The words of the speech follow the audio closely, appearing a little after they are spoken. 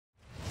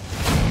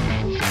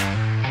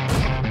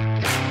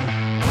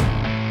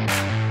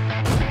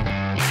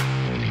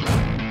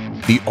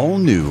The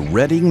all-new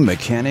Redding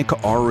Mechanic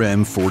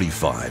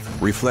RM45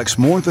 reflects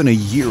more than a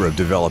year of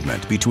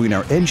development between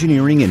our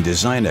engineering and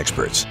design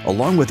experts,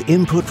 along with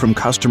input from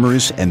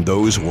customers and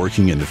those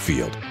working in the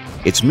field.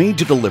 It's made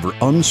to deliver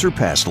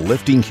unsurpassed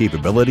lifting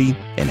capability,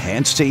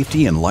 enhanced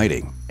safety and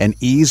lighting, and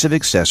ease of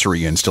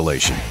accessory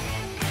installation.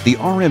 The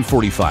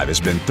RM45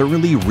 has been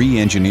thoroughly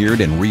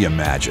re-engineered and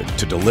reimagined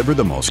to deliver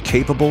the most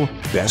capable,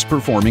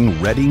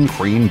 best-performing Redding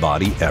crane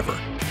body ever.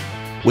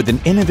 With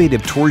an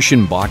innovative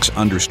torsion box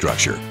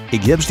understructure,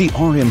 it gives the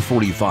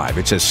RM45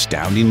 its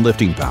astounding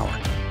lifting power.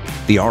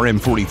 The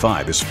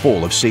RM45 is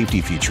full of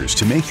safety features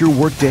to make your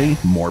workday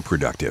more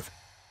productive.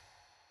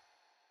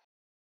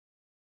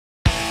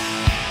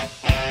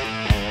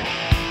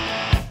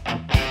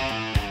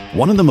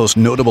 One of the most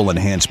notable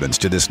enhancements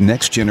to this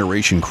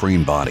next-generation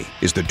crane body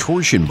is the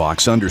torsion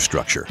box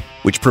understructure,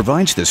 which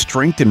provides the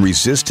strength and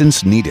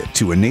resistance needed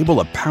to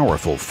enable a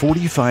powerful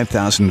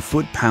 45,000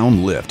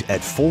 foot-pound lift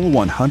at full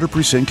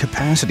 100%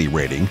 capacity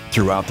rating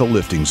throughout the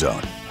lifting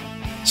zone.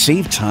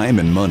 Save time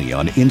and money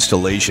on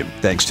installation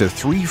thanks to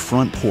 3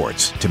 front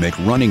ports to make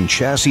running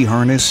chassis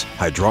harness,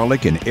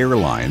 hydraulic, and air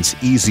lines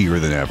easier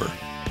than ever.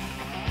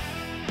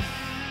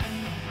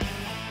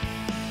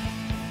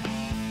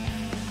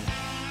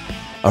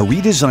 A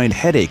redesigned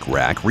headache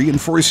rack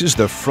reinforces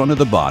the front of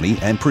the body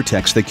and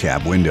protects the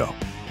cab window.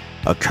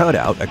 A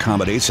cutout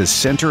accommodates a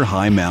center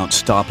high mount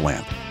stop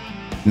lamp.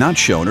 Not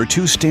shown are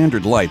 2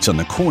 standard lights on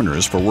the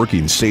corners for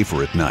working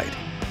safer at night.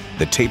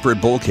 The tapered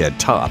bulkhead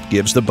top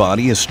gives the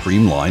body a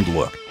streamlined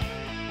look.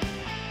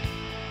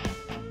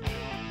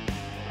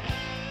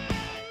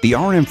 The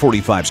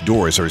RM45's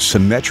doors are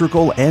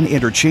symmetrical and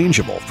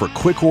interchangeable for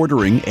quick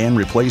ordering and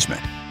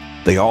replacement.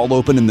 They all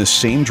open in the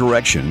same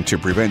direction to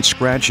prevent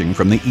scratching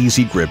from the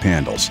easy grip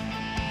handles.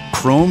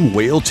 Chrome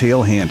whale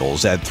tail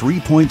handles add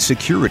 3-point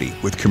security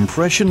with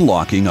compression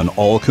locking on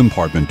all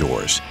compartment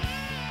doors.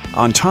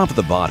 On top of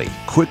the body,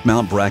 quick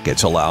mount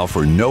brackets allow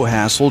for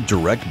no-hassle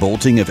direct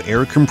bolting of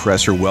air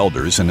compressor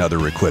welders and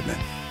other equipment.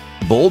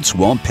 Bolts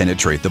won't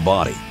penetrate the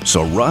body,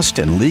 so rust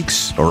and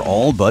leaks are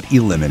all but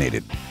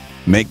eliminated.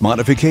 Make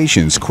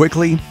modifications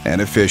quickly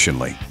and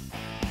efficiently.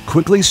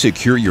 Quickly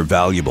secure your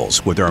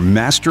valuables with our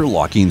master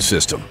locking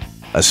system.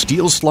 A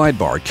steel slide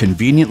bar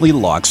conveniently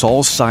locks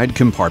all side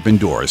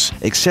compartment doors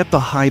except the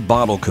high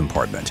bottle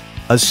compartment,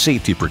 a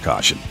safety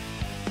precaution.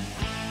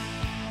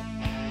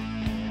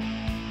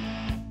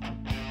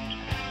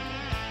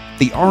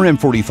 The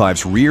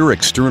RM45's rear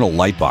external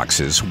light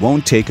boxes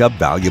won't take up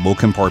valuable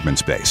compartment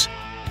space.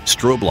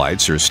 Strobe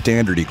lights are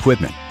standard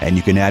equipment, and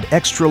you can add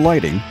extra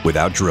lighting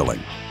without drilling.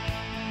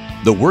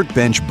 The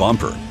workbench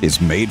bumper is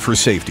made for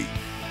safety.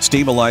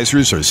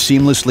 Stabilizers are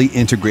seamlessly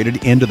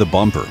integrated into the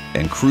bumper,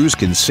 and crews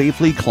can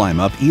safely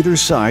climb up either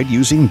side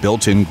using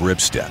built-in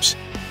grip steps.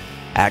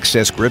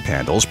 Access grip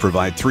handles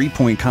provide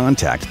 3-point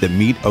contact that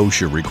meet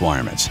OSHA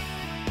requirements.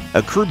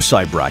 A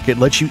curbside bracket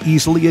lets you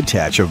easily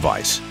attach a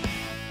vise.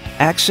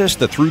 Access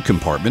the through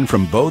compartment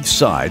from both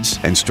sides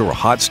and store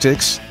hot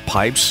sticks,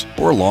 pipes,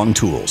 or long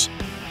tools.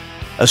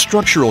 A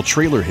structural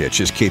trailer hitch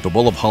is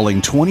capable of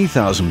hauling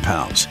 20,000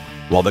 pounds.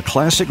 While the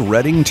classic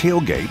Redding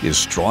tailgate is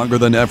stronger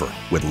than ever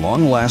with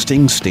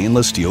long-lasting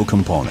stainless steel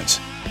components.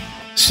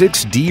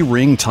 6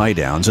 D-ring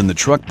tie-downs in the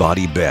truck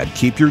body bed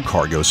keep your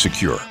cargo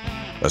secure.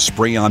 A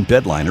spray-on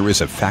bed liner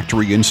is a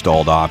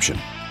factory-installed option.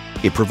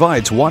 It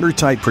provides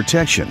watertight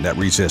protection that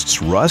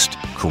resists rust,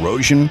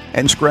 corrosion,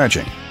 and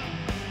scratching.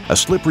 A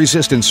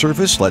slip-resistant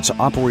surface lets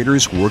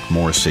operators work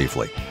more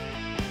safely.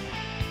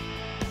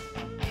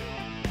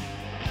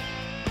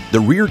 The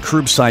rear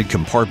curbside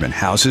compartment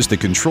houses the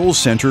control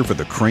center for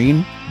the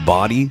crane,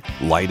 body,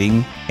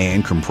 lighting,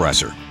 and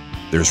compressor.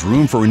 There's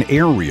room for an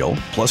air reel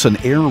plus an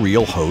air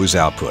reel hose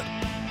output.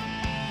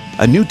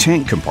 A new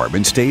tank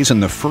compartment stays in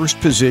the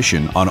first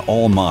position on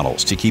all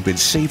models to keep it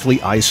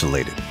safely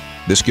isolated.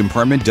 This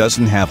compartment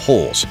doesn't have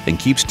holes and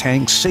keeps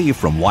tanks safe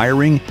from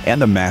wiring and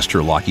the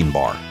master locking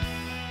bar.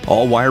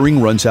 All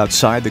wiring runs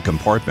outside the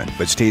compartment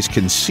but stays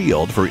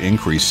concealed for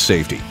increased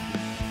safety.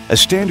 A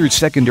standard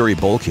secondary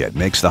bulkhead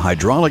makes the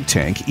hydraulic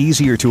tank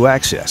easier to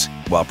access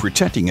while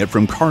protecting it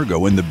from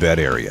cargo in the bed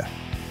area.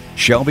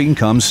 Shelving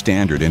comes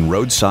standard in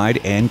roadside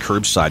and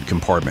curbside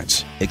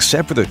compartments,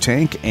 except for the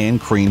tank and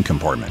crane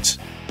compartments.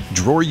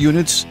 Drawer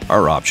units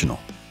are optional.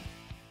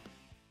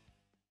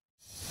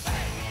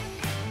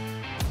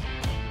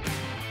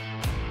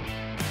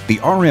 The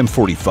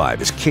RM45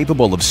 is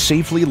capable of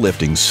safely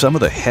lifting some of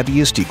the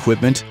heaviest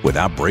equipment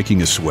without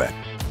breaking a sweat.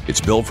 It's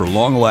built for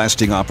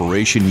long-lasting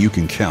operation you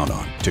can count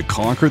on to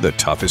conquer the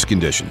toughest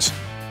conditions.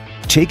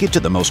 Take it to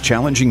the most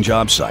challenging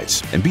job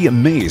sites and be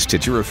amazed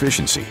at your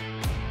efficiency.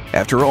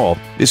 After all,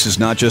 this is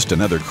not just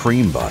another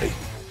crane body,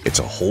 it's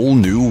a whole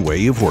new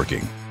way of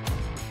working.